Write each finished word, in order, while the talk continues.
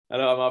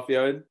Hello, I'm Alfie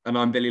Owen. And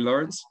I'm Billy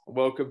Lawrence.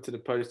 Welcome to the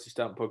Postage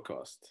Stamp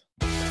Podcast.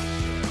 It's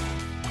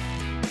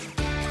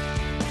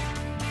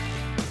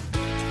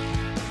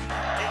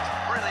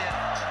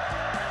brilliant.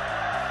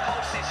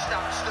 Postage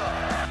stamp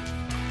stuff.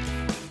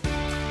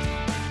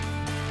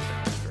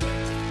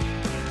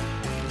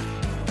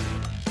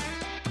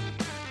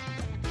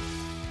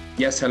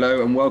 Yes,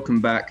 hello, and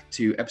welcome back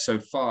to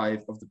episode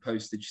 5 of the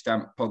Postage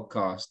Stamp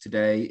Podcast.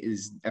 Today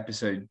is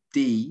episode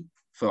D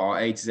for our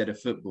A to Z of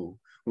football.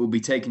 We'll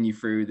be taking you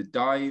through the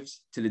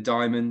dives to the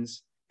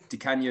diamonds, to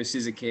Canyo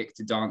scissor kick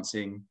to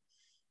dancing.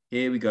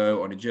 Here we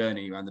go on a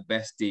journey around the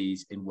best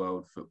Ds in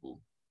world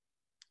football.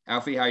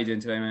 Alfie, how are you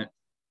doing today, mate?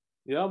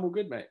 Yeah, I'm all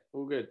good, mate.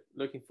 All good.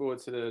 Looking forward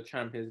to the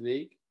Champions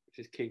League, which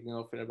is kicking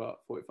off in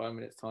about 45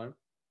 minutes' time.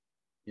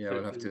 Yeah,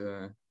 we'll have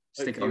to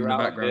stick it hopefully on in the you're out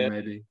background, of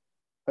maybe.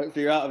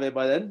 Hopefully you're out of it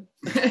by then.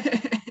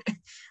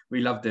 We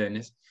love doing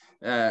this.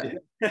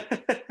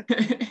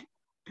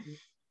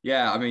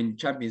 Yeah, I mean,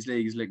 Champions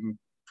League is looking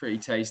pretty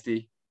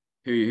tasty.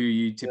 Who are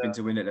you tipping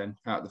to win it then,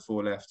 out of the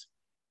 4 left?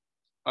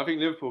 I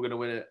think Liverpool are going to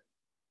win it.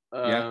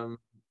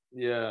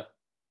 Yeah.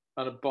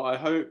 But I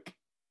hope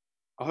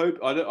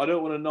I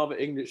don't want another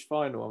English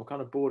final. I'm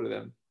kind of bored of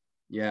them.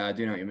 Yeah, I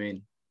do know what you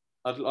mean.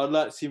 I'd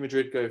like to see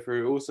Madrid go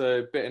through.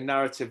 Also, a bit of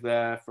narrative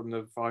there from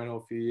the final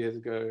a few years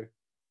ago.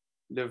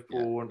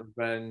 Liverpool want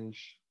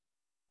revenge.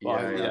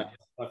 I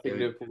think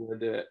Liverpool will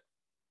do it.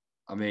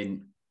 I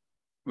mean,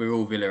 we're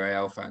all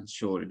Villarreal fans,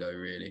 surely, though,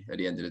 really, at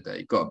the end of the day.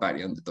 You've got to back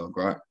the underdog,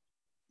 right?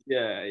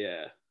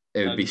 Yeah.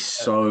 It would be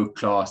so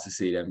class to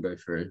see them go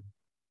through.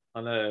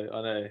 I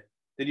know.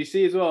 Did you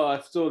see as well? I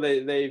saw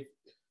they've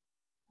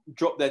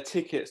dropped their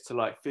tickets to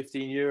like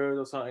 €15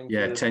 or something.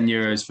 Yeah,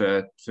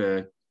 €10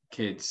 for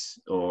kids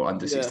or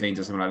under 16s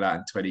or something like that,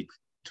 and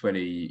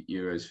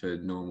 €20 for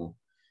normal,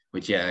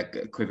 which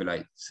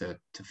equivalates to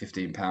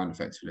 £15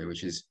 effectively,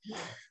 which is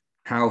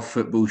how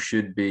football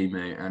should be,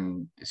 mate.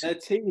 And their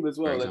team as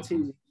well. Their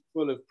team is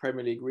full of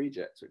Premier League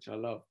rejects, which I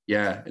love.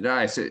 Yeah,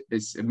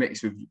 it's a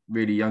mix of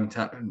really young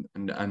talent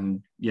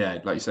and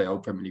like you say,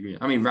 old Premier League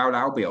rejects. I mean, Raul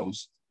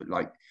Albiol's, but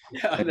like,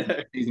 I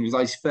know. He was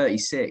like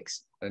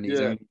 36 and he's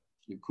only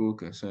a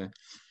corker, so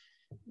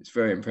it's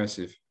very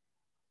impressive.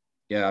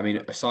 Yeah, I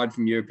mean, aside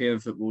from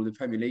European football, the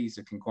Premier League's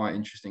looking quite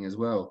interesting as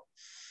well.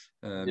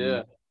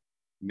 I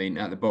mean,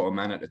 at the bottom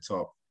and at the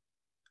top.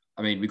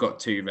 I mean, we got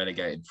 2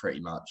 relegated pretty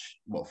much,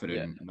 Watford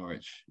and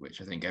Norwich,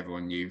 which I think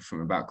everyone knew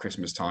from about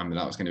Christmas time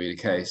that was going to be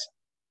the case.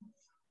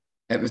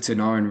 Everton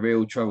are in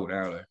real trouble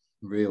now, though.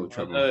 Real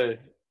trouble. I know.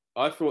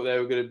 I thought they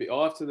were going to be,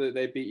 after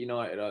they beat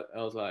United, I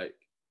was like,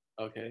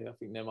 okay, I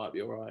think they might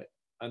be all right.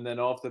 And then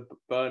after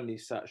Burnley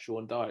sat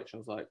Sean Dyche, I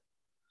was like,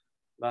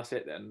 that's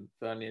it then,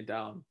 Burnley are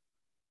down.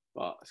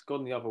 But it's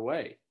gone the other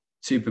way.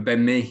 Super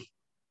Ben Me.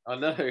 I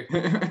know.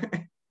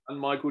 And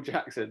Michael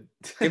Jackson.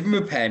 Give him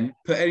a pen.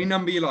 Put any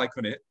number you like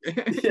on it.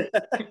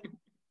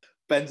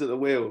 Ben's at the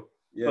wheel.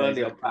 Yeah,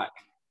 Burnley are back.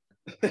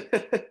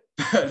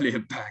 Burnley are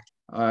back.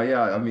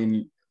 I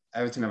mean,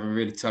 Everton have a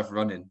really tough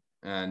run-in.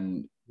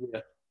 And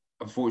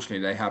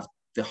unfortunately, they have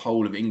the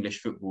whole of English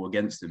football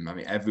against them. I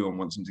mean, everyone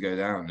wants them to go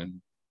down. And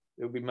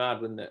it would be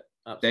mad, wouldn't it?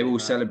 Absolutely they will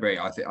mad. celebrate.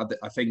 I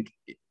think,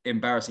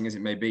 embarrassing as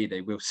it may be,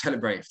 they will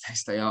celebrate if they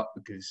stay up,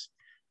 because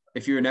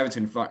if you're an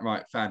Everton fan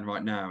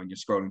right now and you're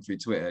scrolling through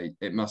Twitter,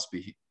 it must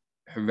be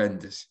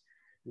horrendous.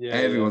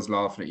 Everyone's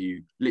laughing at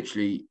you.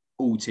 Literally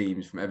all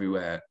teams from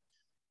everywhere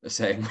are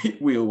saying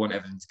we all want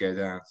Everton to go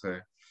down. So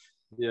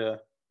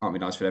can't be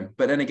nice for them.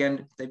 But then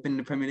again, they've been in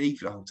the Premier League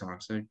for the whole time,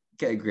 so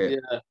get a grip.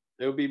 Yeah,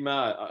 it'll be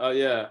mad.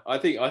 I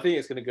think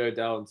it's going to go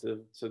down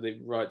to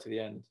the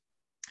end.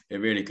 It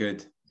really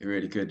could.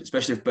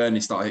 Especially if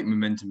Burnley start hitting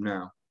momentum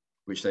now,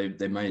 which they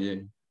may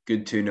do.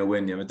 Good 2-0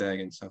 win the other day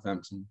against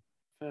Southampton.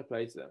 Fair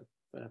play to them.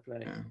 Fair play.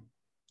 Yeah.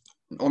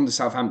 On the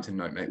Southampton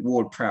note, mate,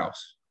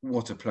 Ward-Prowse,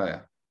 what a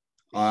player.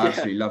 I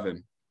absolutely love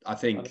him. I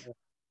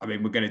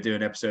mean, we're going to do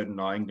an episode on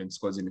our England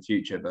squads in the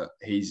future, but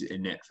he's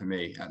in it for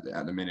me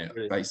at the minute,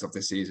 really? Based off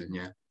this season,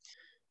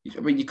 I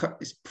mean,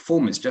 his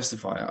performance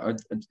justify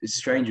it. It's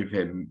strange with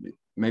him,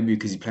 maybe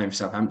because he's playing for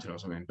Southampton or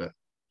something, but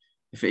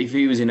if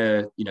he was in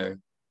a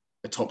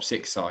top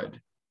 6 side,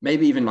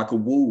 maybe even like a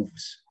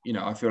Wolves,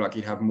 I feel like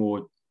he'd have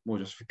more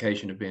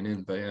justification of being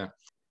in, but yeah.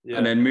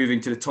 And then moving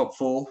to the top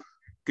 4,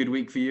 good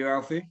week for you,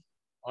 Alfie?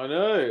 I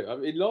know. I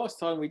mean, last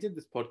time we did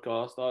this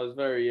podcast, I was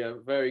very,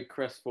 very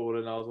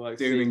crestfallen. I was like,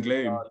 doom and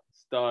gloom.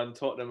 Star and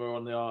Tottenham are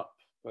on the up,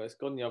 but it's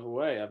gone the other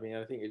way. I mean,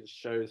 I think it just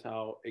shows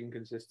how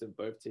inconsistent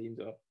both teams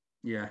are.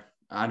 Yeah,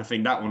 and I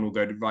think that one will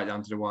go right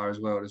down to the wire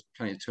as well. There's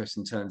plenty of twists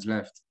and turns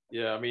left.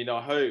 Yeah, I mean,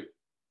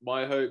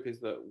 my hope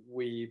is that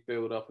we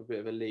build up a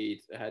bit of a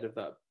lead ahead of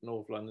that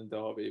North London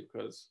derby,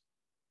 because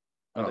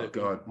my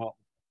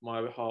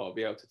heart will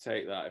be able to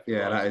take that.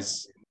 That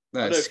is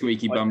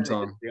squeaky bum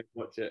time.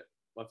 Watch it.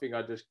 I think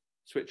I just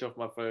switch off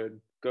my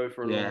phone, go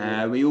for a long walk.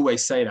 Yeah, we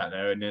always say that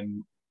though, and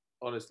then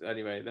honestly,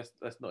 anyway, let's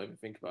not even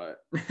think about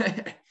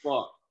it.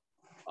 But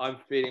I'm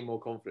feeling more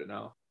confident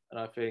now, and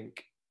I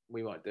think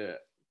we might do it.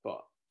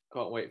 But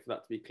can't wait for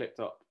that to be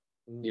clipped up.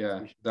 Yeah,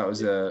 that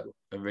was a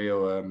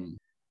real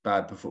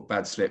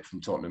bad slip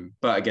from Tottenham,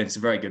 but against a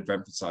very good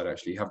Brentford side,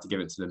 actually. You have to give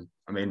it to them.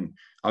 I mean,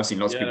 I've seen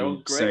lots of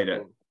people say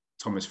that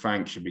Thomas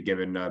Frank should be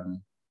given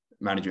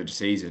manager of the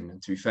season.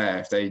 And to be fair,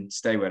 if they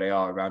stay where they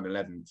are around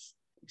 11th,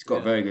 he's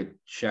got a very good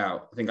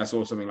shout. I think I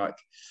saw something like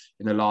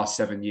in the last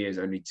 7 years,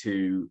 only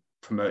 2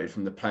 promoted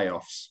from the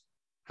playoffs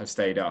have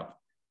stayed up.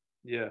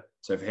 Yeah.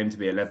 So for him to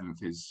be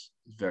 11th is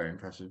very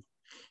impressive.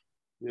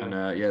 Yeah. And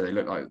they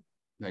look like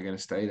they're going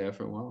to stay there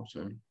for a while.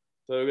 So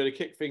we're going to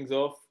kick things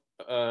off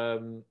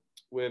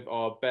with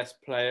our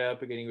best player,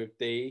 beginning with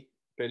D.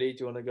 Billy, do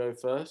you want to go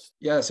first?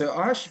 Yeah, so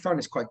I actually found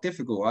this quite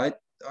difficult.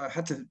 I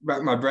had to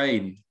rack my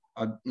brain.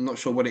 I'm not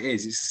sure what it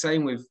is. It's the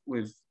same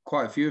with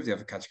quite a few of the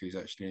other categories,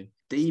 actually.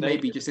 D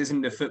maybe just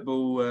isn't the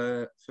football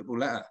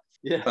letter.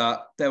 Yeah.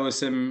 But there were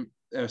some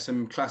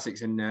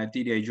classics in there.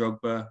 Didier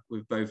Drogba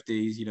with both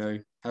Ds,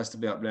 has to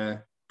be up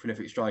there.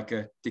 Prolific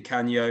striker. Di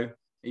Canio,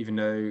 even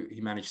though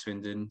he managed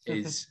Swindon,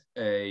 is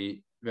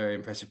a very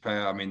impressive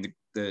player. I mean,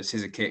 the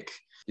scissor kick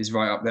is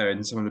right up there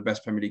in some of the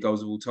best Premier League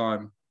goals of all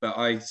time. But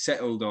I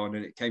settled on,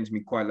 and it came to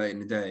me quite late in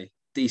the day,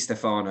 Di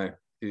Stefano,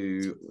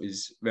 who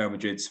is Real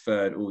Madrid's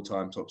 3rd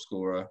all-time top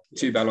scorer,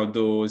 2 Ballon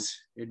d'Ors,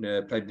 played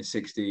in the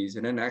 60s.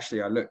 And then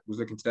actually I was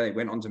looking today,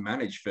 went on to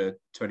manage for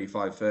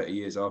 25, 30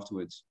 years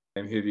afterwards.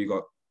 And who have you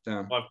got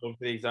down? I've gone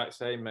for the exact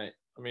same, mate.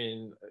 I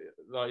mean,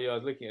 I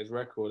was looking at his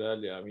record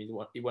earlier. I mean,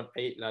 he won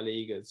 8 La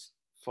Ligas,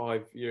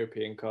 5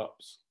 European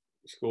Cups.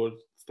 He scored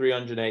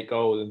 308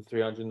 goals and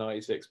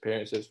 396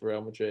 appearances for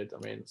Real Madrid.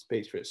 I mean, it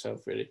speaks for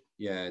itself, really.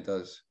 Yeah, it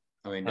does.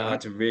 I mean, I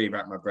had to really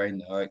rack my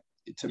brain though.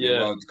 It took me a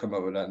while to come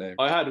up with that name.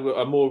 I had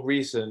a more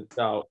recent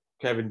doubt,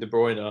 Kevin De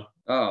Bruyne.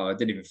 Oh, I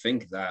didn't even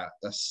think of that.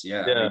 That's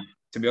I mean,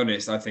 to be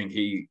honest, I think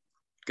he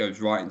goes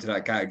right into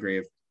that category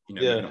of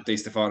not Di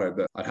Stefano,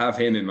 but I'd have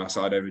him in my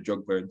side over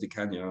Drogba and Di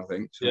Canio, I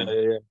think. So,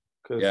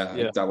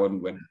 that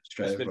one went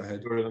straight over my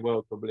head. In the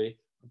world, probably.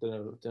 I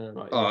don't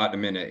know. At the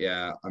minute,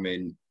 yeah. I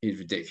mean, he's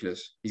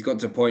ridiculous. He's got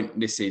to a point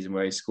this season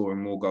where he's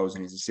scoring more goals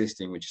than he's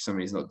assisting, which is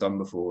something he's not done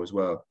before as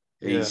well.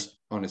 He's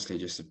honestly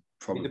just a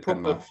proper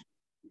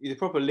He's a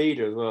proper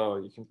leader as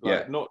well. You can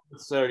not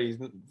necessarily he's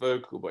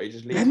vocal, but he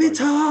just leads. Let me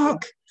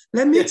talk.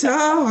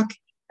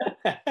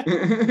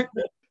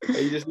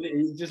 he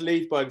just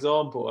leads by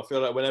example. I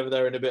feel like whenever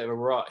they're in a bit of a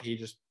rut, he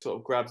just sort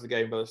of grabs the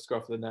game by the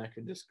scruff of the neck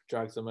and just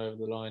drags them over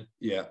the line.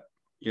 Yeah.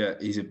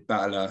 He's a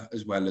battler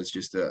as well as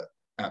just an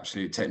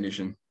absolute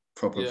technician,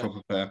 proper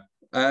player.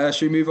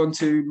 Should we move on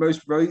to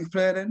most rogue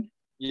player then?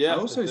 Yeah. I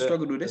also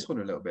struggled with this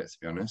one a little bit, to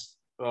be honest.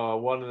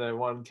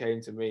 One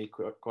came to me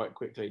quite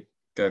quickly.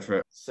 Go for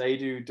it.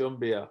 Seydou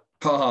Doumbia.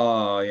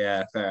 Oh,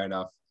 yeah, fair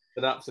enough.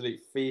 An absolute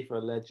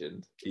FIFA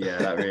legend. Yeah,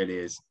 that really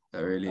is.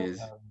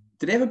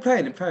 Did he ever play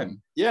in the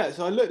Prem? Yeah,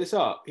 so I looked this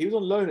up. He was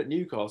on loan at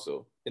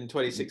Newcastle in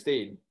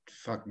 2016.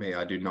 Fuck me,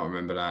 I do not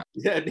remember that.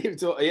 Yeah,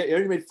 he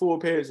only made 4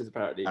 appearences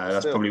apparently.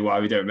 That's probably why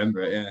we don't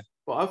remember it, yeah.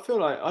 But I feel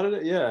like, I don't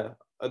know, yeah.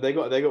 They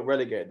got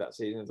relegated that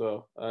season as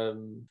well.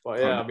 But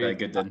yeah, I mean,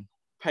 good then.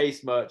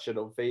 Pace merchant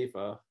on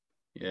FIFA.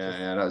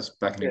 Yeah, that was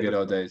back in the good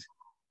old days.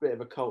 Bit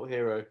of a cult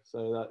hero,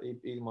 so that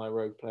he's my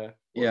rogue player.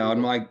 On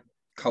my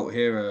cult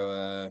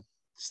hero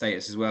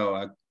status as well,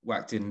 I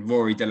whacked in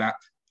Rory Delap.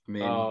 I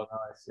mean, oh,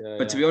 nice. Yeah,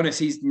 but to be honest,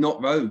 he's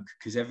not rogue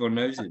because everyone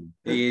knows him.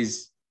 He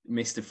is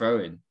Mr.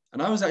 Throw-in.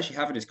 And I was actually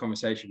having this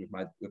conversation with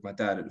my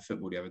dad at the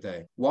football the other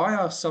day. Why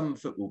are some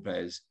football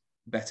players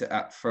better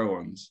at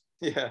throw-ons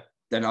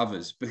than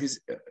others? Because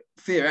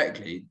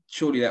theoretically,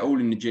 surely they're all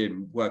in the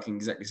gym working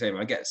exactly the same.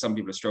 I get some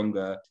people are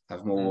stronger,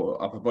 have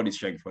more upper body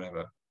strength,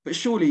 whatever. But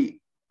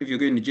surely, if you're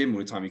going to the gym all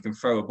the time, you can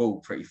throw a ball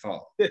pretty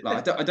far.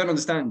 Like I don't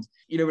understand.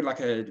 When like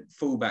a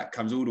fullback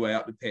comes all the way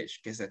up the pitch,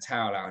 gets their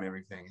towel out and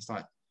everything. It's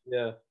like,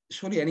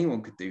 surely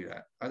anyone could do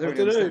that. I don't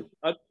know.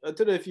 I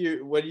don't know if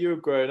when you were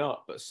growing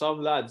up, but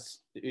some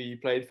lads who you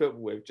played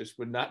football with just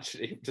would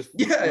naturally just.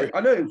 Yeah,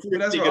 I know. But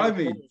that's what I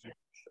mean.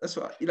 That's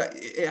what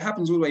it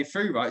happens all the way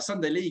through, right?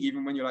 Sunday league,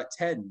 even when you're like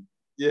 10.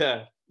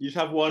 Yeah, you just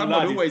have one.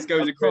 Someone always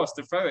goes across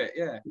to throw it.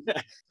 Yeah.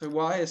 So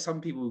why are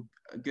some people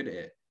good at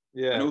it?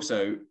 Yeah. And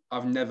also,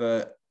 I've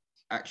never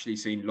actually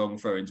seen long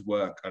throw-ins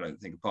work. I don't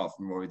think, apart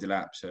from Rory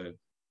Delap. So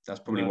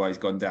that's probably why he's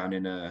gone down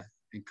in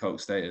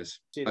cult status.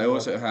 I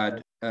also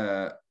had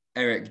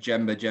Eric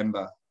Djemba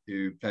Djemba,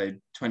 who played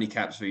 20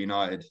 caps for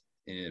United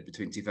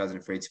between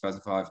 2003 and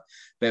 2005.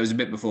 But it was a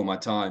bit before my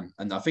time.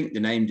 And I think the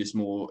name just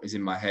more is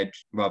in my head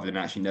rather than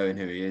actually knowing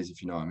who he is,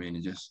 if you know what I mean.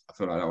 I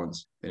feel like that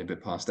one's been a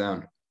bit passed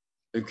down.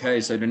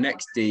 Okay, so the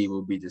next D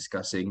we'll be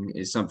discussing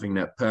is something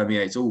that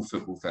permeates all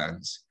football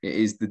fans. It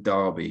is the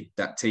derby,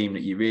 that team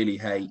that you really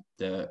hate,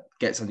 that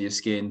gets under your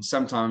skin,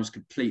 sometimes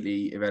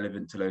completely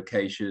irrelevant to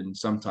location,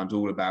 sometimes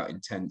all about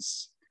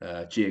intense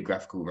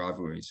geographical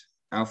rivalries.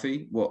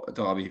 Alfie, what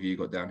derby have you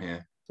got down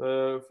here?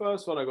 The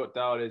first one I got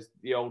down is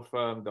the Old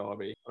Firm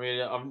derby. I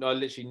mean, I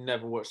literally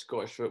never watched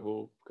Scottish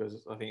football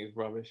because I think it's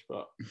rubbish,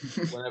 but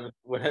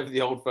whenever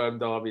the Old Firm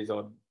derby is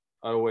on,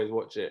 I always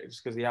watch it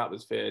just because the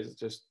atmosphere is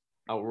just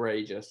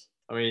outrageous.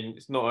 I mean,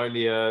 it's not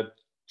only a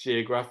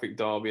geographic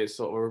derby, it's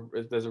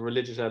there's a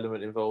religious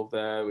element involved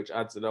there, which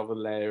adds another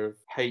layer of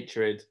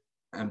hatred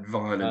and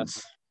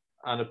violence.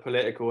 and a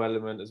political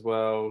element as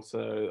well.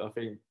 So I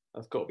think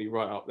that's got to be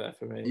right up there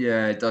for me.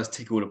 Yeah, it does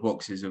tick all the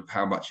boxes of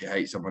how much you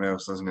hate someone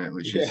else, doesn't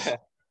it?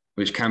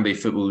 Which can be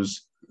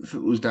football's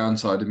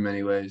downside in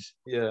many ways.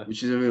 Yeah.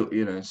 Which is a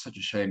real, such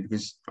a shame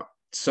because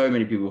so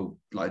many people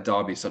like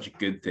derby is such a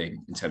good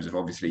thing in terms of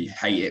obviously you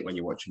hate it when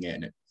you're watching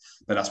it,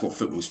 but that's what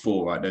football's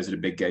for, right? Those are the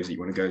big games that you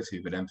want to go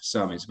to. But then for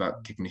some, it's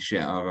about kicking the shit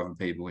out of other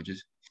people, which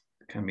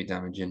can be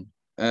damaging.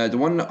 The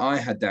one that I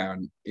had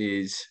down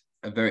is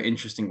a very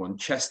interesting one: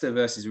 Chester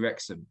versus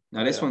Wrexham.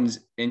 Now, this one's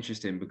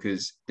interesting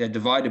because they're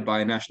divided by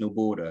a national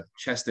border.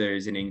 Chester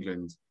is in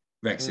England,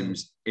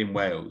 Wrexham's in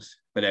Wales,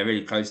 but they're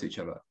really close to each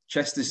other.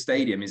 Chester's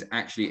stadium is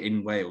actually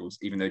in Wales,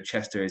 even though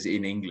Chester is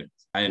in England.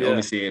 And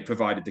obviously it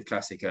provided the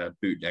classic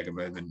bootlegger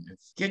moment.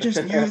 You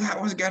just knew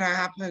that was going to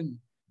happen.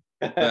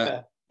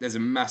 But there's a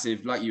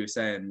massive, like you were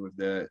saying with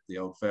the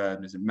old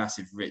firm, there's a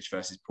massive rich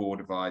versus poor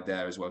divide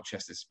there as well.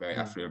 Chester's a very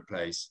affluent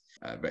place.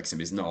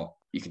 Wrexham is not.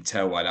 You can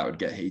tell why that would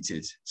get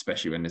heated,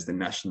 especially when there's the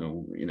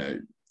national,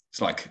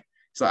 it's like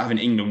having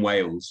England,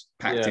 Wales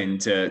packed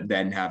into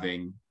then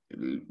having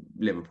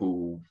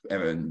Liverpool,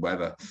 Everton,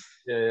 whatever.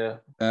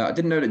 I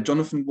didn't know that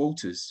Jonathan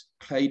Walters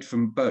played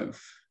from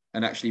both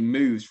and actually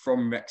moved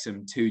from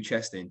Wrexham to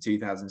Chester in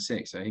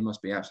 2006. So he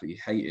must be absolutely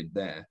hated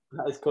there.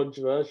 That is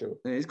controversial.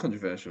 It is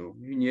controversial.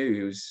 You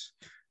knew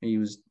he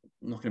was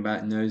knocking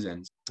about in those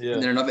ends. Yeah.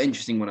 And then another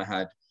interesting one I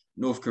had: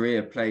 North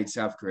Korea played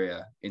South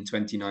Korea in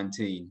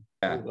 2019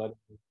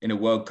 in a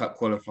World Cup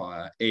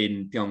qualifier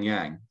in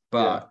Pyongyang,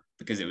 but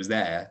because it was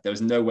there was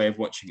no way of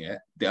watching it.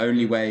 The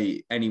only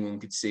way anyone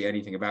could see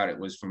anything about it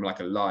was from like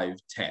a live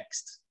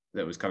text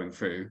that was coming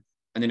through,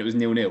 and then it was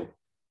 0-0.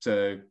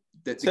 So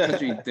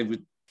the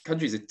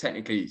countries are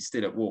technically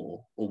still at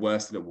war, or were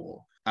still at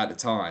war at the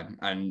time,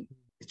 and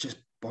it's just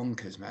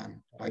bonkers,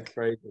 man. Like,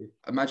 crazy.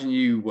 Imagine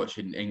you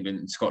watching England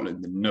and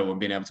Scotland and no one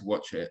being able to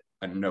watch it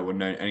and no one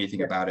knowing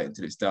anything about it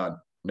until it's done.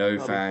 No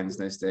fans,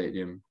 no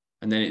stadium,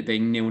 and then it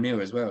being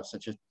 0-0 as well.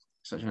 Such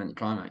an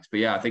anticlimax. But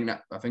yeah, I think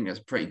that's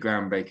a pretty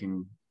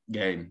groundbreaking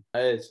game.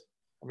 It is.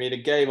 I mean, a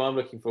game I'm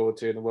looking forward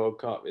to in the World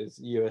Cup is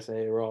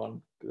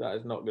USA-Iran. That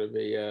is not going to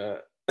be.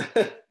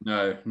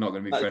 No, not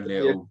going to be friendly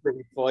at all. A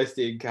pretty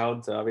feisty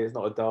encounter. I mean, it's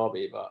not a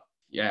derby, but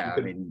yeah,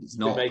 I mean, it's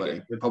not, but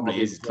it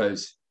probably is as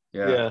close.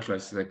 Yeah,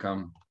 close as they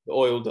come. The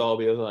oil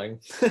derby or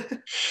something.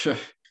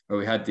 Well,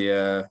 we had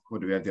the what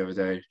did we have the other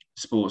day?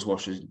 Sports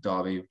Washers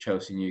derby,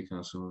 Chelsea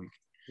Newcastle.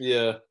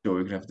 Yeah. Sure,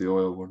 we can have the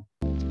oil one.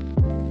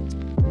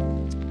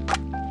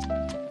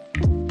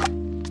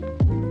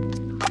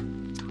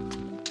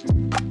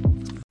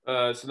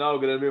 So now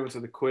we're going to move on to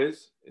the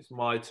quiz. It's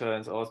my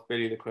turn to ask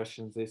Billy the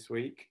questions this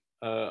week.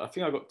 I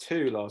think I got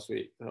 2 last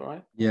week. Is that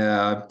right?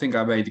 Yeah, I think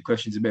I made the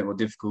questions a bit more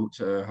difficult.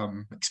 So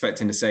I'm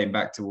expecting the same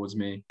back towards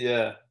me.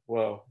 Yeah,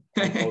 well,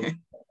 I'll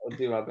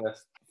do my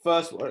best.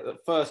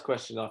 First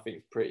question I think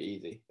is pretty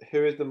easy.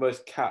 Who is the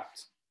most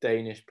capped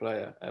Danish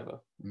player ever?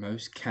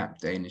 Most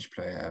capped Danish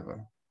player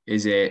ever.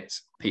 Is it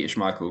Peter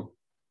Schmeichel?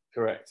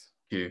 Correct.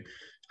 You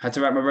had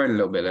to wrap my brain a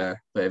little bit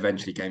there, but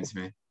eventually came to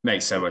me.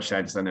 Makes so much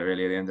sense, doesn't it,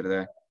 really, at the end of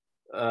the day?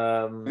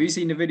 Have you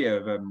seen the video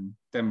of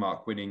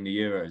Denmark winning the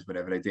Euros,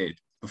 whatever they did,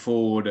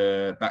 before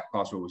the back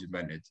pass rule was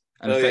invented?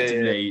 And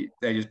effectively,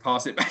 they just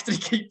pass it back to the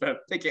keeper,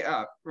 pick it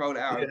up, roll it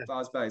out, and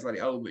pass back. It's like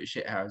the ultimate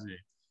shithouse.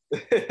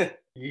 You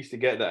used to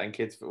get that in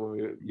kids football.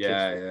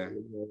 Yeah.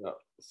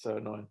 So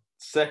annoying.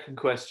 Second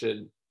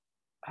question: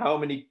 how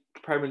many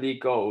Premier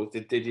League goals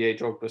did Didier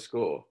Drogba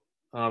score?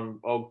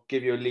 I'll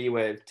give you a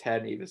leeway of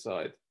 10 either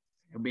side.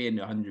 He'll be in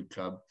the 100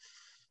 club.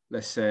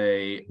 Let's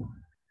say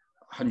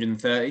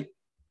 130.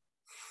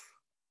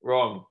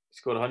 Wrong. He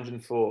scored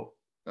 104.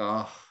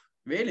 Oh,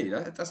 really?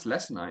 That's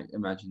less than I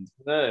imagined.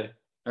 No.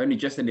 Only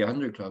just in the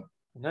 100 club.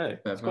 No.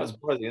 It's quite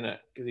surprising, isn't it?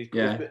 Because he's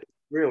a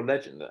real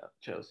legend at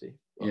Chelsea.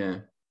 Yeah.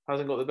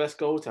 Hasn't got the best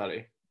goal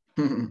tally,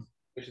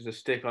 which is a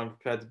stick I'm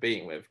prepared to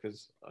beat him with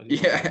because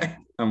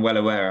I'm well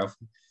aware of.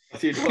 I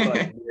do not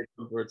like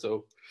Drogba at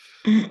all.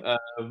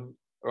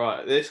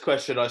 Right, this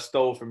question I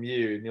stole from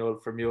you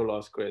from your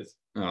last quiz.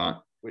 All right.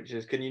 Which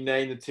is, can you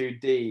name the 2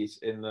 Ds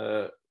in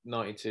the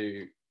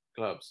 92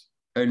 clubs?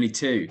 Only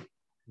 2.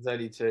 There's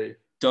only 2.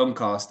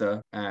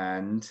 Doncaster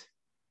and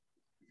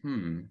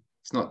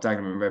it's not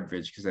Dagenham and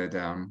Redbridge because they're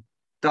down.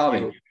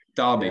 Derby,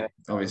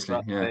 obviously.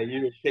 Yeah.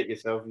 You would shit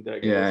yourself if you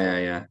don't get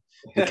Yeah.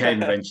 It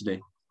came eventually.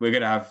 We're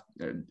gonna have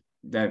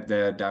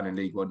they're down in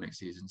League One next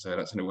season, so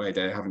that's in a way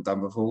they haven't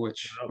done before,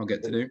 which I'll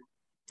get to do.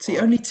 See,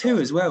 only 2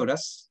 as well.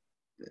 That's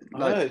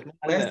like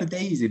where's the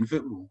D's in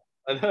football?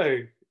 I know.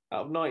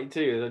 Out of 92,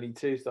 there's only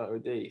 2 starting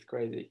with D. It's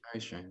crazy. Very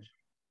strange.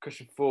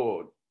 Question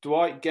 4.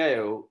 Dwight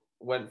Gale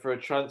went for a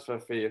transfer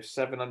fee of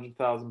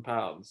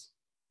 £700,000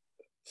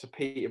 to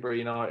Peterborough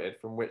United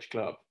from which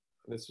club?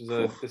 This was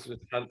a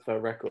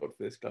transfer record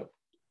for this club.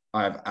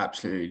 I have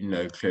absolutely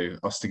no clue.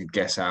 I'll stick a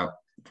guess out.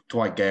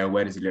 Dwight Gale,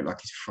 where does he look like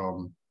he's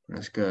from?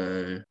 Let's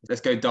go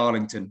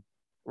Darlington.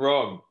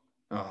 Wrong.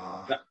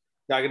 Oh.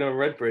 Dagenham and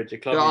Redbridge, a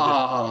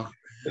club.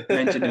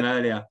 Mentioned him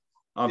earlier.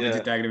 I've been to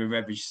Dagenham and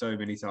Redbridge so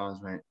many times,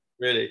 mate.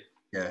 Really?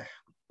 Yeah,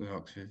 with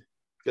Oxford.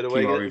 Good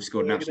away. Kimaru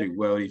scored an absolute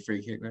worldie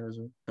free kick there as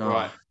well. Oh,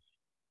 Right.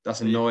 That's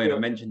So annoying. I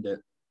mentioned it.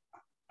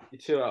 You're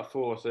 2 out of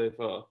 4 so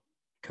far.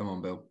 Come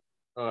on, Bill.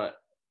 All right.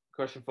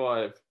 Question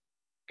 5.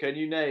 Can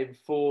you name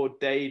 4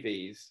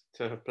 Davies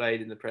to have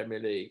played in the Premier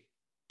League?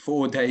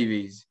 4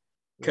 Davies.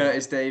 Yeah.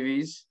 Curtis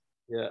Davies.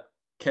 Yeah.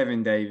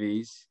 Kevin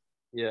Davies.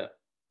 Yeah.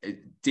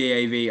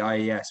 Davies,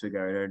 we're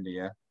going only,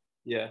 yeah?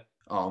 Yeah.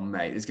 Oh,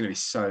 mate, there's going to be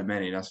so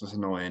many. That's what's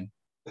annoying.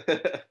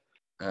 Kevin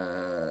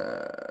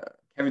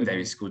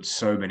Davies scored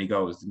so many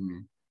goals,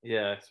 didn't he?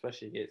 Yeah,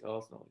 especially against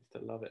Arsenal. I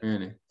still love it.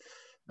 Really?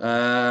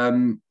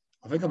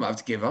 I think I might have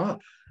to give up.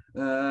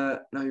 Now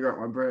you're at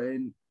my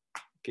brain.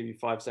 Give you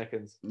 5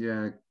 seconds.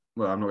 Yeah.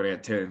 Well, I'm not going to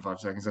get to it in 5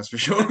 seconds, that's for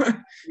sure. Give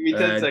me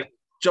 10 seconds.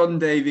 John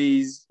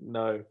Davies.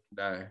 No.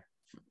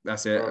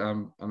 That's it.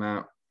 Oh. I'm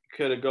out.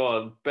 Could have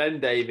gone.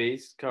 Ben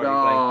Davies.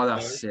 Oh,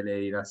 that's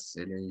silly. That's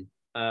silly.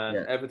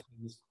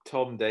 Everton's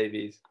Tom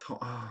Davies.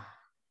 Oh,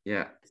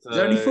 yeah. So,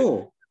 There's only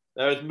 4.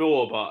 There's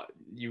more, but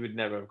you would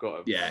never have got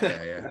him.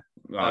 Yeah.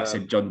 Well, I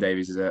said John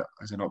Davies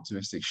as an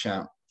optimistic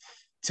shout.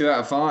 2 out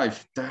of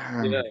 5.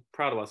 Damn. Yeah,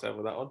 proud of myself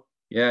with that one.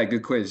 Yeah,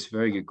 good quiz.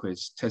 Very good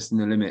quiz. Testing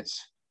the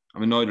limits.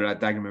 I'm annoyed with that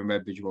Dagenham and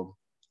Redbridge one.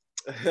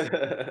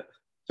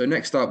 So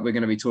next up, we're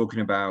going to be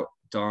talking about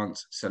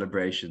dance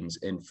celebrations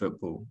in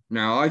football.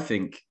 Now, I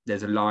think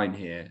there's a line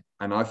here,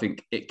 and I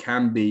think it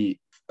can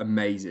be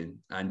amazing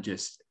and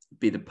just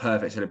be the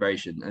perfect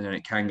celebration, and then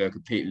it can go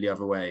completely the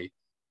other way,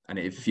 and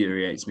it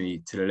infuriates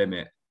me to the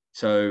limit.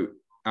 So,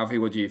 Alfie,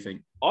 what do you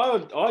think?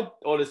 I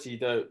honestly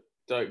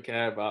don't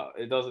care about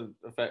it. Doesn't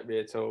affect me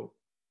at all.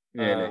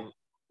 Really?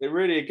 It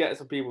really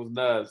gets on people's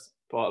nerves,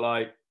 but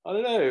like I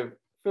don't know.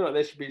 I feel like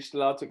they should be just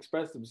allowed to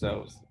express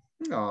themselves.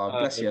 Oh,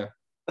 bless you.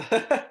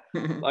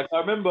 Like I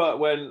remember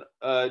when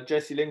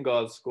Jesse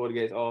Lingard scored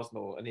against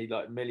Arsenal and he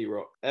like Millie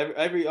rocked.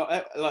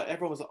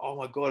 Everyone was like, "Oh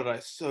my god,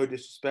 like so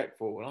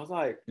disrespectful," and I was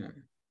like,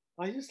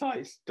 "I just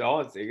like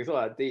dancing. It's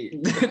not that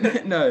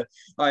deep." No,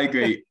 I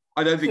agree.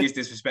 I don't think it's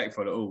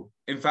disrespectful at all.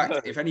 In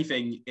fact, if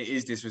anything, it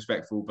is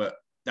disrespectful, but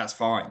that's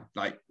fine.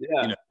 Like,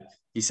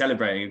 he's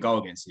celebrating a goal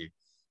against you.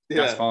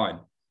 That's fine.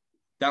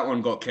 That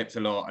one got clipped a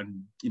lot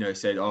and,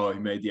 said, oh, he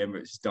made the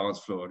Emirates dance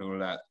floor and all of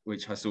that,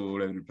 which I saw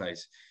all over the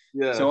place.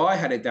 Yeah. So I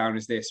had it down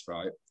as this,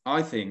 right?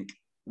 I think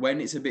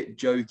when it's a bit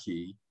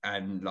jokey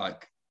and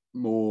like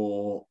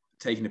more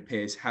taking a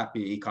piss,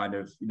 happy, kind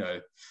of,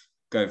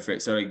 go for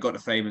it. So you got the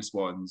famous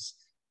ones.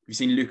 You've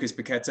seen Lucas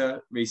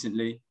Paqueta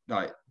recently?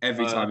 Like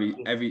every time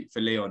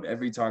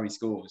every time he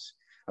scores.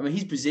 I mean,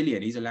 he's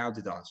Brazilian. He's allowed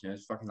to dance,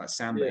 it's fucking like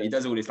samba. Yeah. He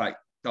does all this like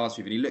dance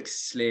with, and he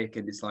looks slick,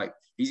 and it's like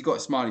he's got a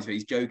smile on his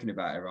face. He's joking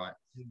about it, right?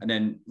 And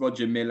then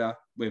Roger Miller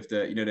with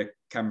the the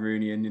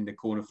Cameroonian in the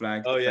corner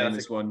flag, the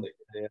famous one.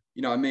 Yeah.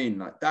 You know what I mean?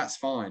 Like that's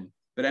fine.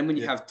 But then when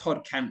you have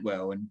Todd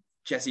Cantwell and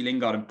Jesse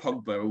Lingard and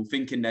Pogba all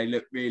thinking they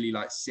look really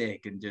like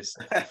sick and just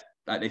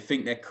like they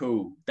think they're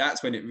cool,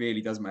 that's when it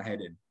really does my head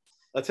in.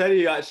 I'll tell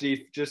you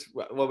actually, just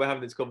while we're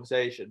having this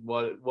conversation,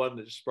 one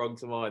that just sprung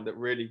to mind that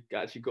really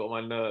actually got on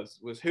my nerves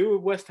was who were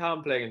West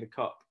Ham playing in the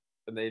cup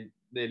and they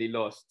nearly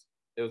lost.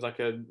 It was like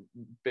a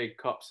big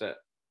cup set.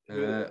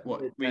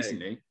 What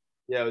recently?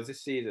 Yeah, it was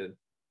this season.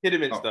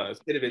 Kidderminster.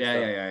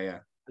 Yeah.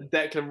 And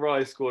Declan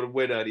Rice scored a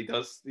winner, and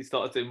he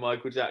started doing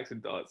Michael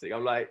Jackson dancing.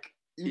 I'm like,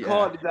 you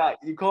can't do that.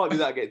 You can't do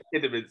that against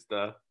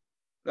Kidderminster.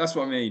 That's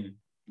what I mean.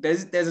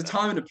 There's a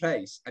time and a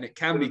place, and it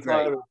can be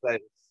great.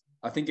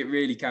 I think it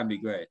really can be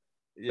great.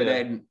 Yeah. But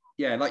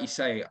then, like you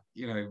say,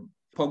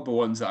 Pogba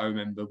ones that I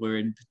remember were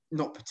in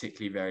not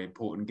particularly very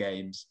important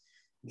games,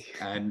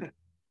 and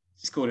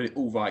scored an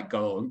all right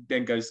goal, and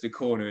then goes to the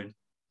corner and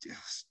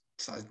just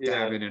starts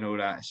dabbing and all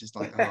that. It's just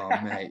like, oh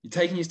mate, you're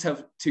taking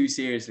yourself too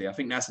seriously. I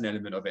think that's an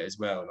element of it as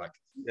well. Like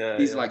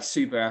these like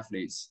super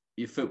athletes,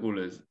 your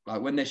footballers,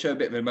 like when they show a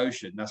bit of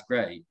emotion, that's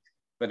great.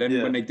 But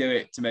then when they do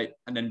it to make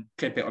and then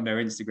clip it on their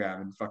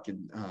Instagram and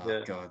fucking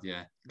god,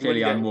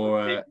 clearly I'm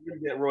more. You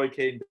wouldn't get Roy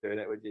Keane doing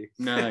it, would you?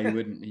 No, you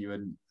wouldn't. You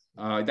wouldn't.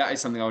 That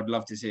is something I would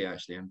love to see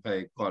actually, and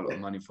pay quite a lot of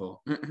money for.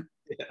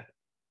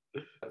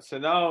 So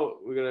now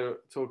we're going to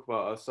talk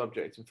about a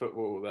subject in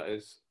football that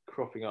is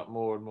cropping up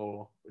more and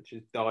more, which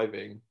is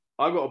diving.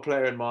 I've got a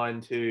player in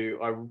mind who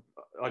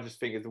I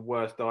just think is the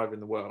worst diver in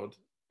the world.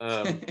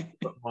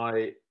 But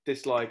my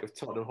dislike of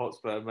Tottenham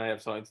Hotspur may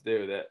have something to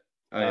do with it.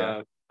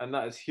 And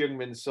that is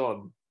Heung-min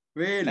Son.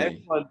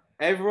 Really?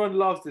 Everyone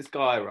loves this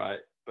guy, right?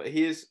 But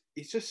he's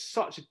just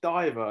such a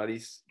diver. And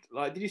he's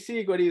like, did you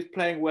see when he was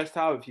playing West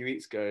Ham a few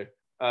weeks ago?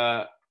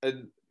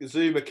 And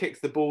Zuma kicks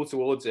the ball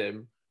towards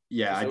him.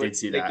 Yeah, I did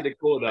see that. The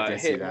corner,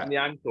 hit him on the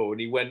ankle, and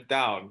he went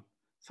down.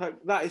 So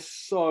that is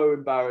so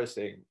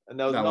embarrassing. And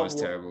that was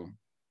terrible.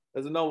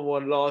 There's another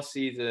one last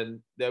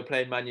season. They were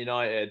playing Man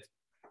United.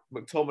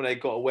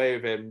 McTominay got away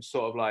with him,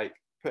 sort of like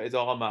put his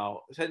arm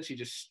out, essentially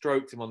just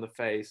stroked him on the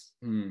face.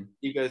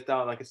 He goes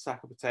down like a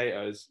sack of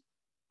potatoes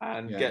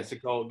and gets a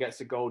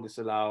goal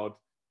disallowed.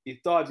 He's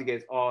dived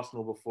against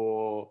Arsenal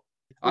before.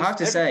 I have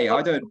to say,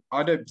 I don't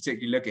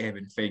particularly look at him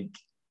and think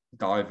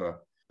diver,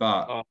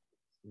 but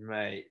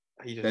mate.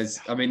 There's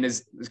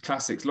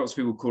classics. Lots of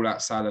people call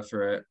out Salah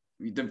for it.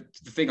 the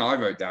thing I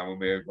wrote down when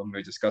we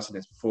were discussing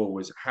this before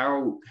was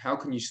how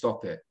can you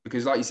stop it?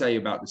 Because like you say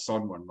about the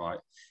Son one, right?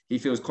 He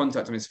feels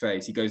contact on his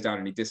face, he goes down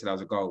and he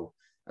disallows a goal.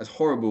 As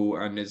horrible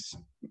and as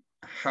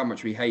how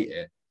much we hate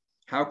it,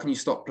 how can you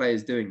stop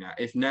players doing that?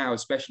 If now,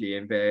 especially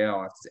in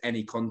VAR, if there's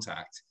any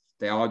contact,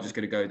 they are just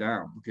going to go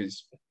down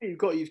because you've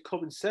got to use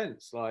common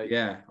sense. Like,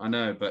 yeah, I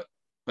know, but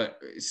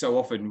so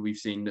often we've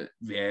seen that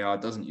VAR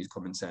doesn't use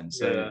common sense.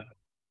 So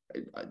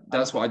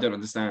that's what I don't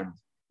understand.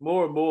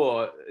 More and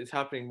more, it's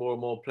happening. More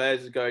and more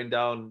players are going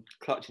down,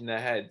 clutching their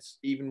heads,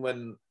 even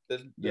when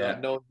there's like,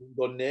 no one's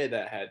gone near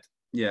their head.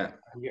 Yeah,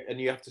 and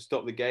you have to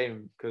stop the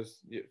game because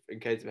in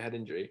case of a head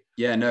injury.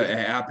 Yeah, no, it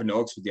happened at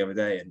Oxford the other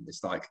day, and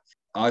it's like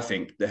I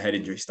think the head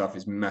injury stuff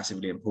is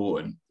massively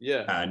important.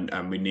 Yeah,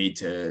 and we need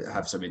to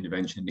have some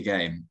intervention in the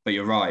game. But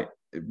you're right.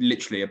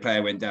 Literally, a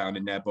player went down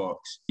in their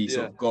box. He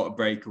sort of got a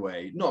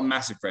breakaway, not a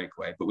massive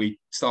breakaway, but we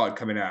started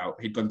coming out.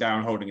 He'd gone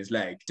down holding his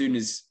leg. As soon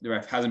as the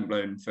ref hasn't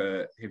blown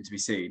for him to be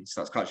seen,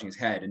 starts clutching his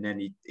head, and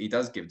then he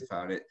does give the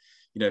foul.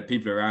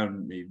 People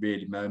around me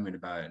really murmuring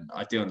about it. And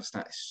I do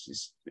understand. It's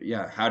just,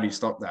 how do you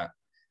stop that?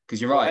 Because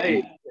you're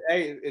right.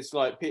 It's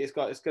like it's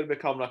going to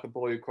become like a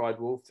boy who cried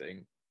wolf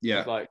thing. Yeah,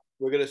 it's like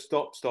we're going to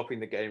stop stopping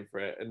the game for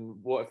it. And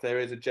what if there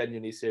is a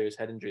genuinely serious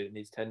head injury that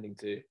needs tending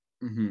to?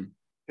 Mm-hmm.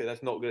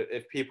 That's not good.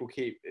 If people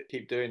keep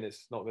doing this,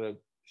 it's not going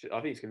to. I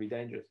think it's going to be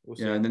dangerous.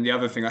 And then the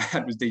other thing I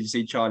had was, did you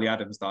see Charlie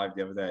Adams dive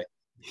the other day?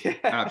 Yeah,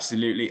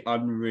 absolutely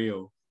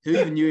unreal. Who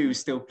even knew he was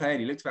still playing?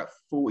 He looked about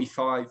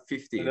 45,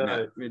 50 in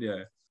that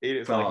video. He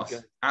looks class,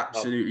 like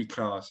absolutely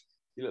class.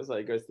 He looks like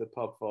he goes to the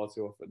pub far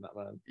too often. That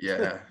man.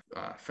 Yeah,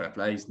 fair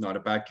play. He's not a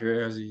bad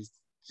career. He's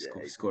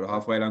scored a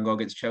halfway line goal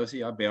against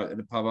Chelsea. I'd be out in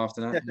the pub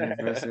after that. And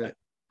the rest of it.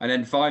 And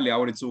then finally, I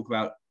want to talk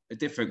about a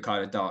different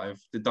kind of dive,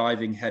 the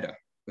diving header.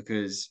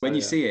 Because when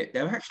you see it,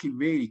 they're actually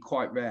really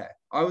quite rare.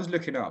 I was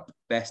looking up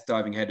best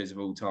diving headers of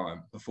all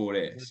time before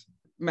this.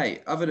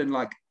 Mate, other than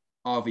like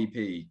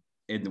RVP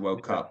in the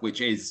World Cup, which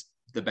is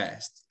the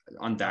best,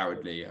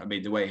 undoubtedly. I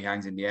mean, the way he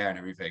hangs in the air and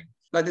everything.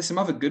 Like, there's some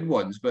other good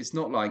ones, but it's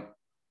not like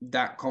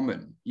that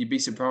common. You'd be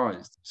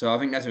surprised. So I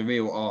think that's a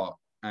real art.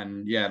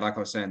 And yeah, like I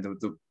was saying,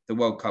 the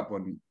World Cup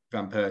one,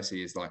 Van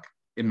Persie, is like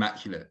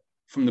immaculate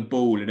from the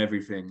ball and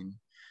everything.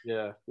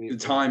 Yeah. The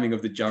timing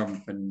of the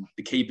jump and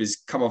the keeper's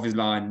come off his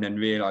line and then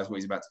realise what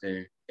he's about to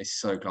do. It's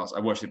so class. I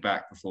watched it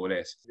back before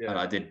this and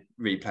I did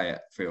replay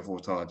it 3 or 4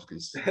 times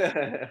because so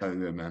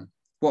good, man.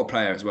 What a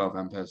player as well,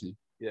 Van Persie.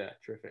 Yeah,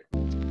 terrific.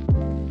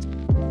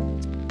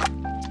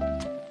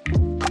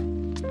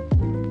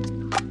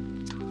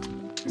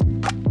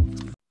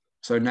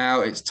 So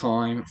now it's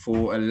time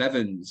for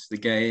 11s, the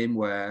game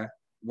where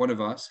one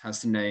of us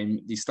has to name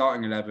the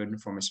starting 11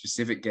 from a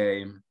specific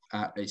game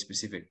at a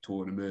specific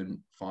tournament,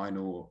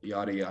 final,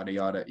 yada, yada,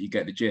 yada. You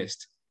get the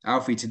gist.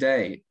 Alfie,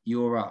 today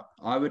you're up.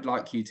 I would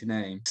like you to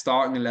name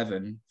starting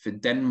 11 for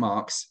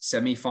Denmark's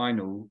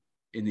semi-final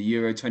in the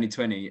Euro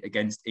 2020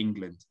 against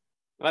England.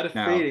 I had a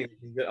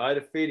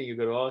feeling you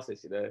were going to ask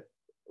this,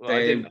 Well,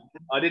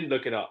 I didn't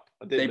look it up.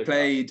 They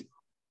played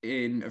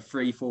in a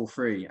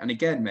 3-4-3. And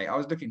again, mate, I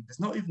was looking, there's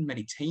not even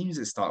many teams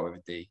that start with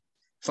a D.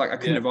 It's like I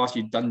couldn't have asked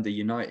you Dundee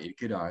United,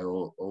 could I?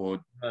 Or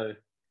no.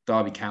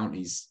 Derby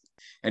Counties.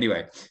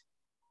 Anyway,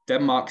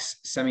 Denmark's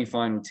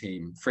semi-final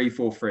team,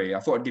 3-4-3. I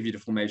thought I'd give you the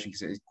formation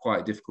because it's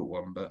quite a difficult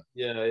one, but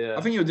yeah.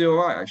 I think you'll do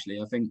all right,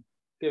 actually. I think.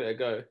 Give it a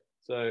go.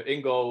 So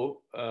in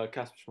goal,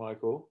 Kasper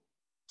Schmeichel.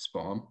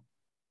 Spot on.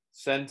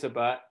 Centre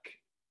back,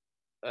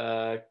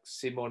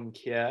 Simon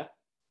Kjær.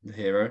 The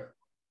hero.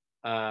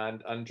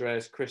 And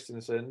Andreas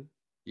Christensen.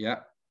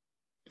 Yeah.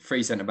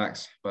 3 centre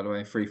backs, by the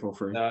way,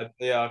 3-4-3. I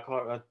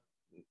can't.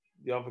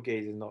 The other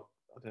geese is not.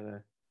 I don't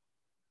know.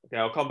 Okay,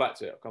 I'll come back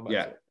to it. To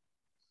it.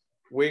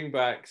 Wing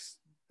backs.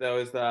 There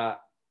was that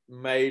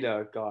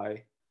Maida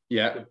guy.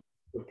 Yeah.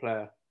 Good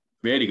player.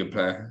 Really good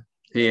player.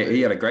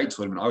 He had a great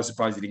tournament. I was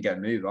surprisd he didn't get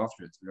a move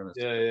after it, to be honest.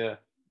 Yeah.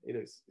 He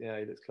looks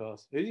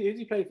class. Who did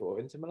he play for?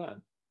 Inter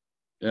Milan?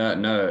 Yeah,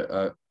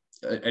 no,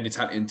 an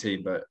Italian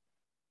team, but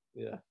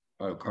yeah.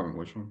 I can't remember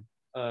which one.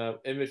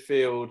 In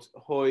midfield,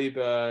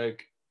 Højbjerg.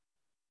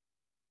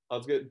 I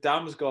was good.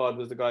 Damsgaard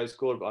was the guy who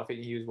scored, but I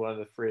think he was one of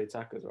the 3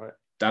 attackers, right?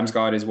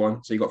 Damsgaard is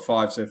one, so you got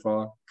 5 so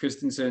far.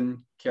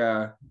 Christensen,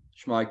 Kjær,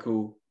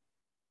 Schmeichel,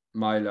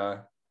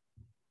 Myler,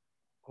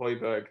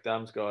 Højbjerg,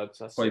 Damsgaard.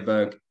 So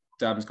Højbjerg,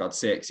 Damsgaard,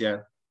 6, yeah.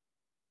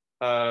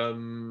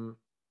 The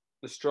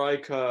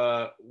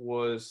striker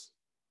was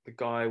the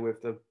guy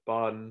with the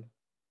bun,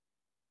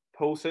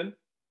 Poulsen.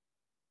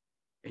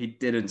 He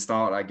didn't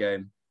start that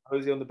game.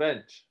 Was he on the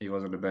bench? He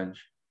was on the bench.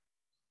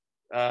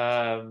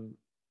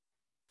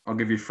 I'll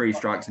give you 3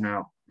 strikes and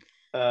out.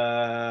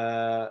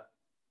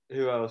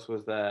 Who else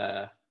was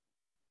there?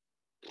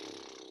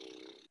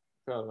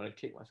 I'm going to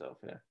kick myself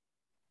here.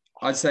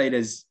 I'd say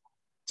there's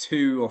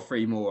 2 or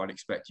 3 more I'd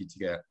expect you to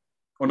get.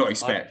 Or not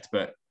expect,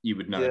 but you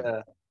would know.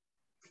 Yeah.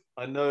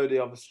 I know the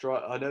other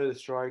I know the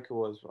striker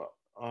was,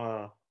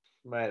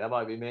 mate, that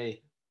might be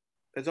me.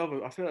 I feel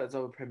like there's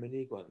other Premier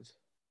League ones.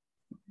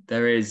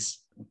 There is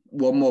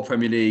 1 more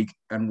Premier League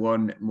and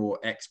 1 more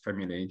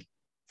ex-Premier League.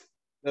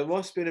 There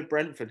must have been a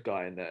Brentford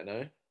guy in there,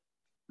 no?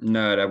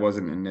 No, there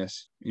wasn't in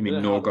this. You I mean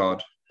don't know how they.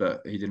 Norgard,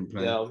 but he didn't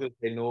play. Yeah, I was going to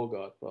say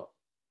Norgard, but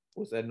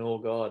was there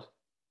Norgard?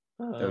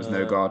 There was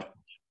no guard.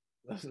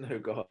 There's no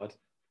guard.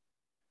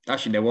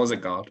 Actually, there was a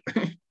guard,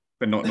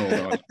 but not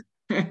Norgard.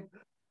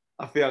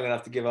 I think I'm gonna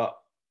have to give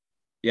up.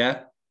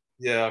 Yeah,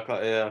 Yeah,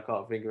 I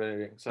can't think of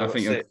anything. So I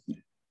think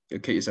you'll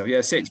kick yourself.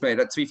 Yeah, 6, mate.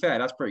 To be fair,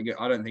 that's pretty good.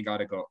 I don't think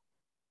I'd have got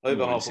over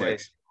more than halfway.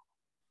 6.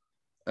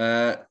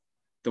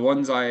 The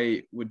ones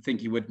I would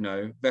think you would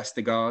know,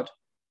 Vestergaard.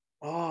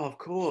 Oh, of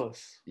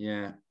course.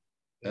 Yeah.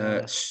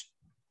 Yeah.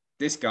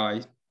 This guy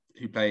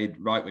who played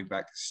right wing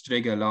back,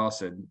 Striger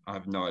Larsen. I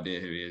have no idea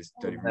who he is.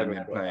 Don't even remember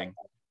him playing.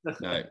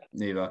 No,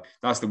 neither.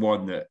 That's the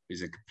one that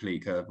is a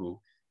complete curveball.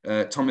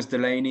 Thomas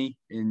Delaney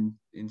in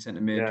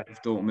centre mid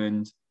of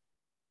Dortmund.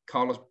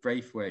 Carlos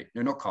Braithwaite.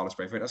 No, not Carlos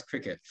Braithwaite. That's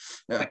cricket.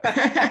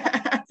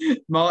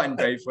 Martin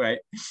Braithwaite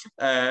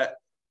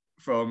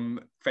from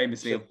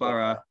famously of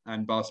Borough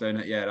and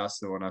Barcelona. Yeah, that's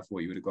the one I thought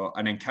you would have got.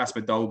 And then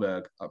Kasper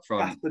Dolberg up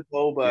front. Kasper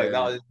Dolberg,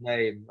 that was his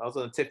name. I was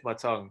on the tip of my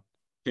tongue.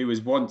 Who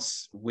was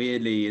once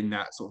weirdly in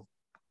that sort of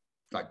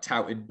like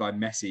touted by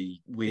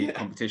Messi weird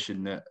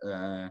competition that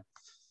I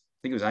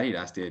think it was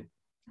Adidas did.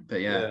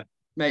 But yeah.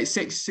 Mate,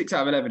 6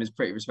 out of 11 is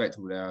pretty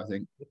respectable there, I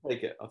think. I'll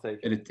take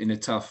it. In a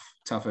tough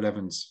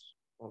 11s.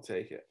 I'll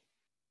take it.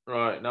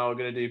 Right, now we're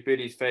going to do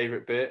Billy's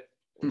favourite bit,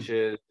 which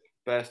is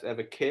best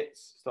ever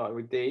kits, starting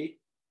with D.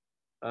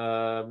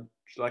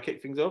 Should I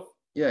kick things off?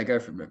 Yeah, go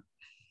for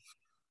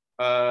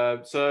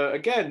it. So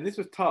again, this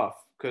was tough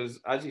because,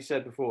 as you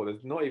said before,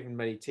 there's not even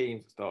many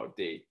teams that start with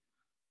D.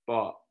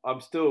 But I'm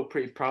still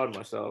pretty proud of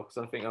myself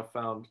because I think I've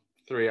found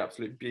 3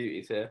 absolute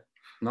beauties here.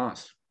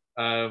 Nice.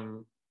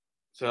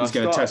 So he's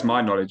going to test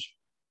my knowledge.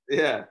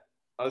 Yeah.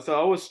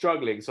 So I was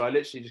struggling. So I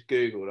literally just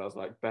Googled. I was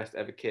like, best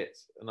ever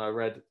kits. And I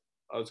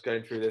was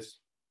going through this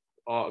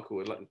article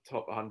with like the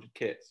top 100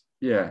 kits.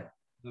 Yeah.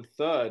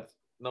 The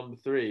number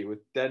 3, with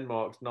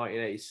Denmark's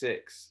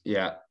 1986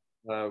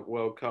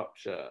 World Cup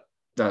shirt.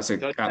 That's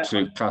an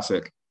absolute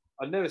classic.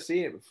 I'd never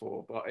seen it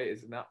before, but it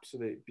is an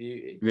absolute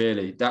beauty.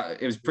 Really?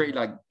 It was pretty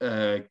like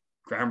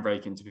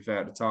groundbreaking, to be fair,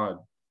 at the time.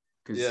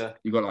 Because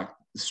you got like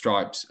the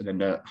stripes and then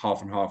the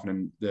half and half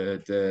and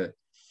then the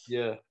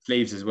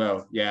sleeves as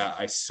well. Yeah,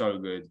 it's so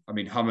good. I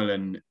mean, Hummel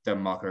and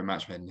Denmark are a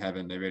match made in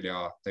heaven. They really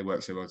are. They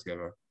work so well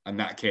together. And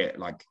that kit,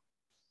 like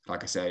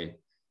I say,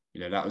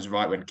 that was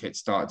right when kits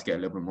started to get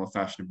a little bit more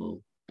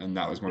fashionable. And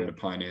that was one of the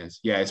pioneers.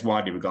 Yeah, it's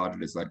widely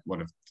regarded as like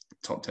one of the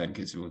top 10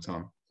 kits of all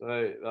time.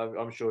 So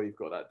I'm sure you've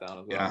got that down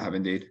as well. Yeah, I have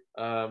indeed.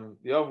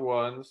 The other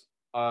ones,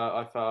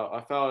 I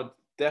found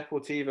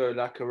Deportivo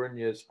La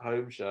Coruña's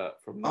home shirt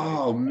from.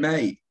 Oh,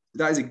 mate.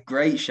 That is a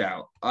great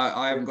shout.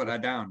 I haven't got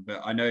that down,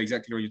 but I know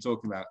exactly what you're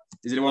talking about.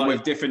 Is it the one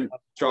with different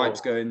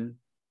stripes going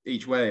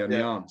each way on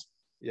the arms?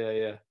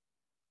 Yeah.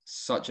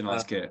 Such a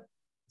nice kit.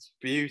 It's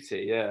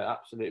beauty, yeah,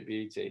 absolute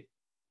beauty.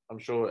 I'm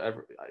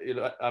sure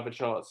you'll have a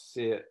chance to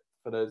see it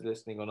for those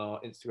listening on our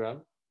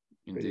Instagram.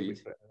 Indeed.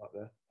 Up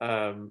there.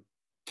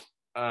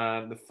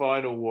 And the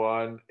final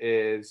one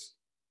is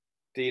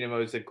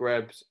Dinamo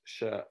Zagreb's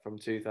shirt from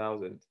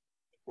 2000.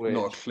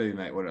 Not a clue,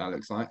 mate, what that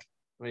looks like.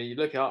 I mean, you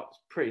look it up, it's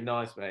pretty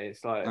nice, mate.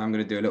 It's like I'm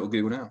going to do a little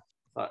Google now.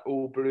 Like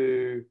all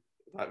blue,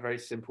 like very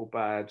simple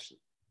badge.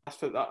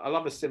 I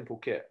love a simple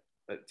kit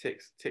that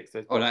ticks those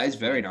boxes. Oh, that is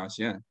very nice,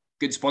 yeah.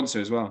 Good sponsor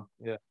as well.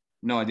 Yeah.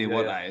 No idea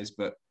what that is,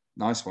 but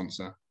nice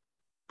sponsor.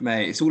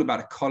 Mate, it's all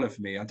about a collar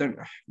for me.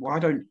 Why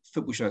don't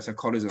football shirts have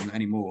collars on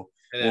anymore?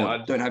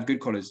 Yeah, or don't have good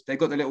collars. They've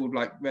got the little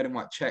like red and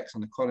white checks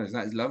on the collars.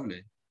 That is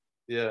lovely.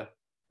 Yeah.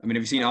 I mean,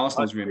 have you seen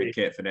Arsenal's rumored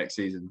kit for next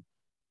season?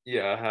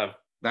 Yeah, I have.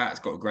 That's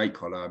got a great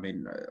collar. I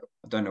mean,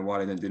 I don't know why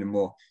they don't do them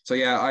more. So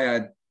yeah, I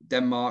had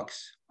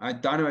Denmark's. I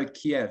had Dynamo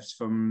Kiev's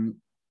from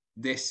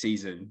this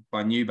season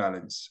by New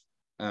Balance,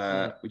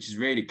 which is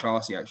really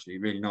classy, actually,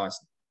 really nice.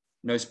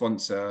 No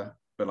sponsor,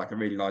 but like a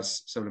really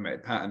nice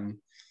sublimated pattern.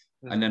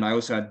 And then I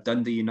also had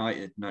Dundee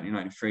United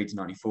 1993 to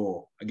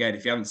 94. Again,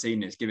 if you haven't seen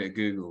this, give it a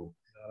Google.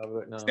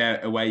 No. It's their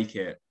away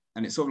kit.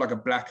 And it's sort of like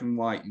a black and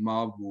white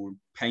marble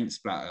paint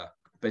splatter.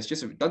 But it's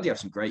just, Dundee have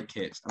some great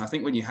kits. And I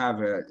think when you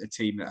have a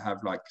team that have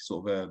like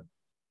sort of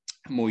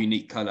a more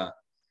unique colour.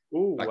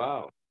 Oh,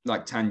 wow.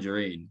 Like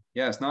tangerine.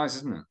 Yeah, it's nice,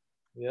 isn't it?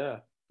 Yeah.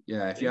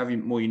 Yeah, if you have a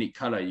more unique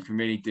colour, you can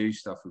really do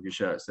stuff with your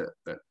shirts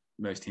that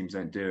most teams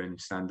don't do and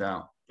stand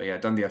out. But yeah,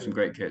 Dundee have some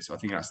great kits. So I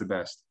think that's the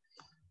best.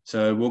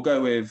 So we'll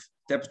go with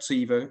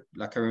Deportivo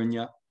La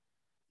Coruña.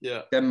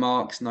 Yeah.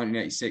 Denmark's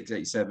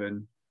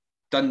 1986-87.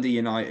 Dundee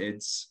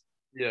United's.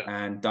 Yeah.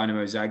 And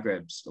Dynamo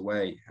Zagreb's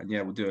away. And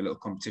yeah, we'll do a little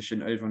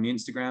competition over on the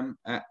Instagram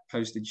at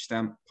Postage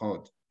Stamp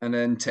Pod. And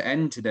then to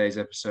end today's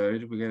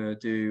episode, we're going to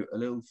do a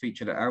little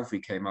feature that Alfie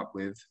came up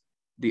with.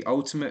 The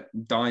ultimate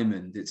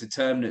diamond. It's a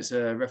term that's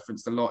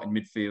referenced a lot in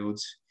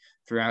midfields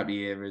throughout the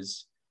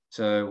eras.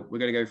 So we're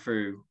going to go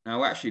through.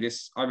 Now, actually,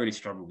 I really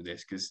struggle with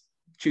this because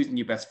choosing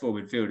your best 4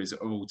 midfielders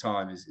of all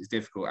time is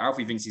difficult.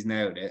 Alfie thinks he's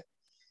nailed it.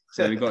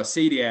 So we've got a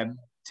CDM,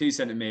 2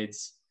 centre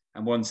mids,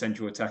 and 1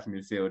 central attacking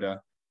midfielder.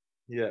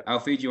 Yeah.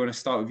 Alfie, do you want to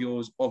start with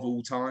yours of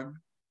all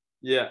time?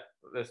 Yeah,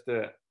 let's do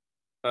it.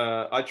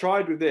 I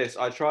tried with this.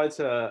 I tried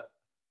to,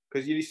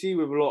 because you see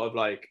with a lot of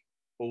like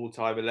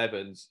all-time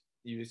 11s,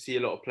 you see a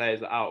lot of players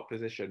that are out of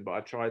position. But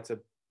I tried to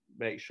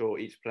make sure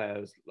each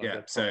player's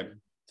like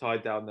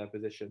tied down their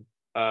position.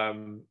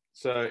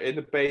 So in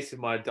the base of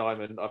my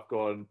diamond, I've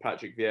gone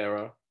Patrick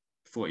Vieira.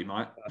 Thought you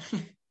might.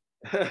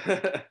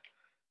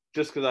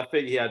 Just because I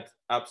think he had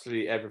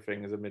absolutely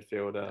everything as a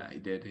midfielder. Yeah, he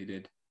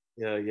did.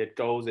 Yeah, he had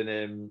goals in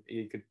him.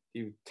 He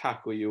would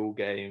tackle you all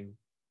game.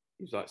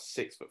 He was like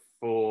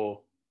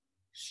 6'4",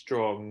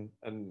 strong,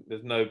 and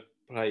there's no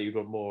player you'd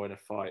want more in a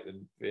fight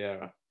than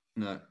Vieira.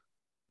 No.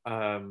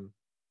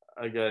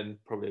 Again,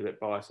 probably a bit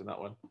biased on that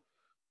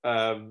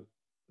one.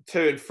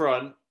 Two in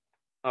front,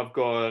 I've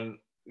gone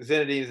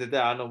Zinedine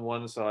Zidane on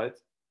one side,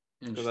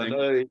 because I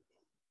know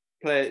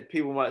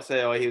people might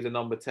say, oh, he was a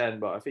number 10,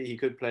 but I think he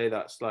could play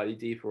that slightly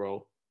deeper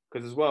role,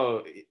 because as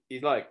well,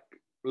 he's like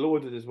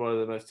lauded as one of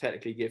the most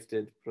technically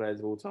gifted players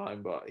of all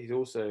time, but he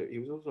was also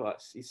like,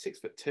 he's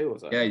 6'2" or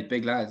something. Yeah, he's a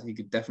big lad. He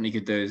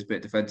could do his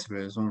bit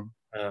defensively as well.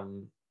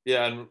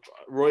 Yeah, and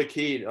Roy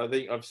Keane, I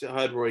think I've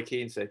heard Roy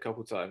Keane say a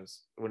couple of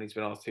times when he's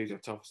been asked who's your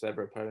toughest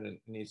ever opponent,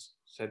 and he's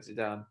said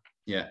Zidane.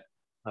 Yeah.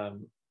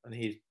 And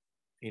he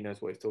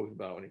knows what he's talking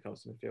about when it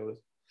comes to midfielders.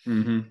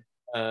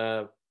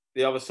 Mm-hmm.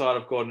 The other side,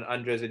 I've gone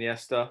Andres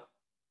Iniesta.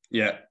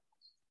 Yeah.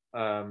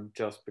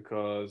 Just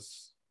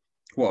because.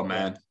 What a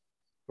man.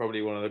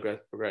 Probably one of the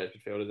greatest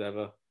midfielders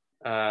ever.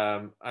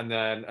 And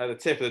then at the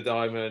tip of the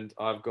diamond,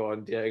 I've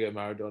gone Diego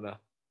Maradona.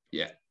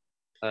 Yeah.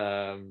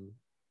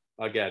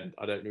 Again,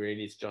 I don't really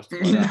need to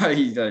justify that. No,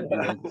 you don't.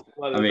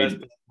 I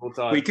mean,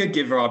 we could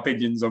give our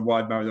opinions on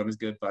why Maradona's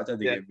good, but I don't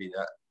think it would be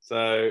that.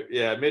 So,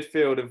 yeah,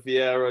 midfield of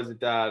Vieira,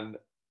 Zidane,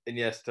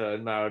 Iniesta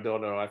and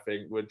Maradona, I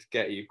think, would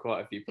get you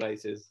quite a few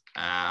places.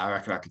 I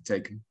reckon I could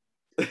take them.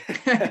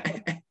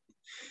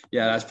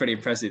 Yeah, that's pretty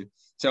impressive.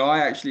 So I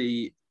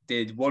actually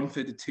did one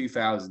for the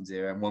 2000s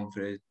era and one for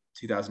the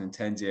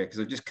 2010s era,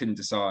 because I just couldn't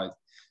decide.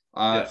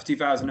 For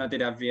 2000, I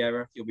did have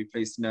Vieira, you'll be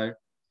pleased to know.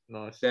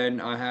 Nice. Then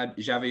I had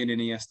Xavi and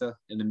Iniesta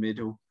in the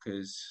middle,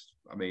 because,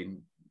 I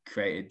mean,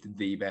 created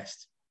the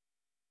best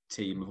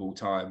team of all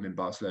time in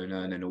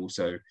Barcelona, and then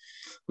also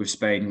with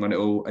Spain won it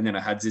all. And then I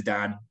had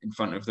Zidane in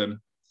front of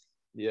them.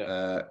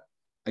 Yeah.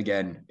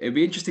 Again, it'd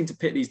be interesting to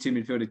pit these two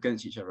midfielders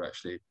against each other,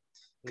 actually,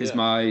 because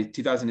my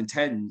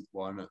 2010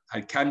 one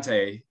had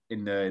Kante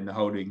in the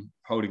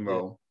holding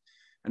role,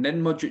 and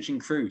then Modric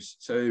and Kroos.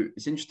 So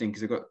it's interesting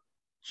because I've got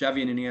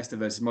Xavi and Iniesta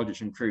versus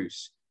Modric and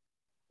Kroos.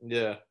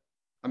 Yeah.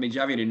 I mean,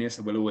 Xavi and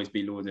Iniesta will always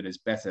be lauded as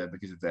better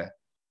because of their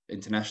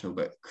international,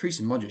 but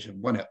Kroos and Modric have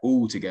won it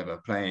all together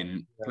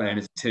playing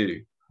as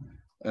two.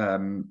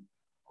 I'm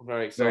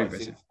very excited to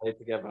see them play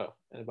together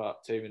in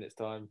about 2 minutes'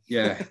 time.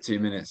 Yeah, 2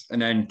 minutes.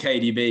 And then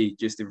KDB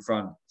just in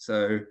front.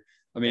 So,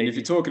 I mean, if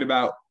you're talking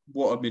about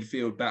what a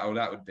midfield battle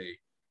that would be.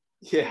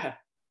 Yeah.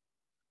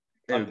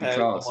 It would be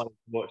class. To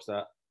watch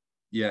that.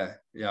 Yeah,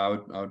 I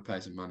would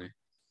pay some money.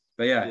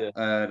 But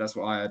that's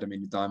what I had. I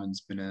mean, the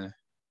diamond's been a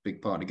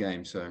big part of the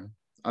game. So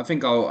I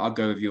think I'll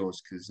go with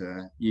yours, because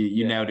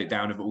you nailed it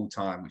down of all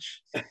time,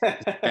 which is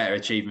a better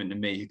achievement than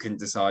me, who couldn't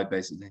decide,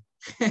 basically.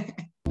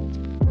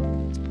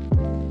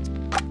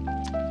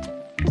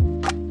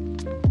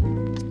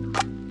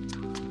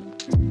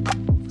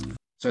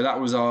 So that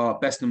was our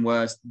best and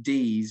worst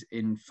Ds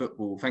in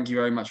football. Thank you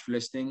very much for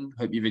listening.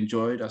 Hope you've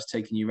enjoyed us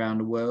taking you around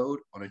the world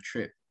on a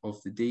trip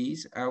of the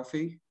Ds.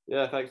 Alfie?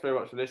 Yeah, thanks very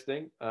much for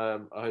listening. I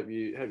hope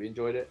you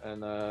enjoyed it,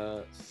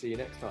 and see you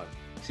next time.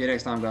 See you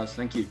next time, guys.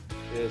 Thank you.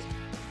 Cheers.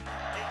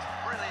 It's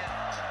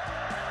brilliant.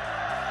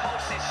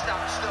 Postage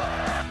stamped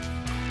stuff.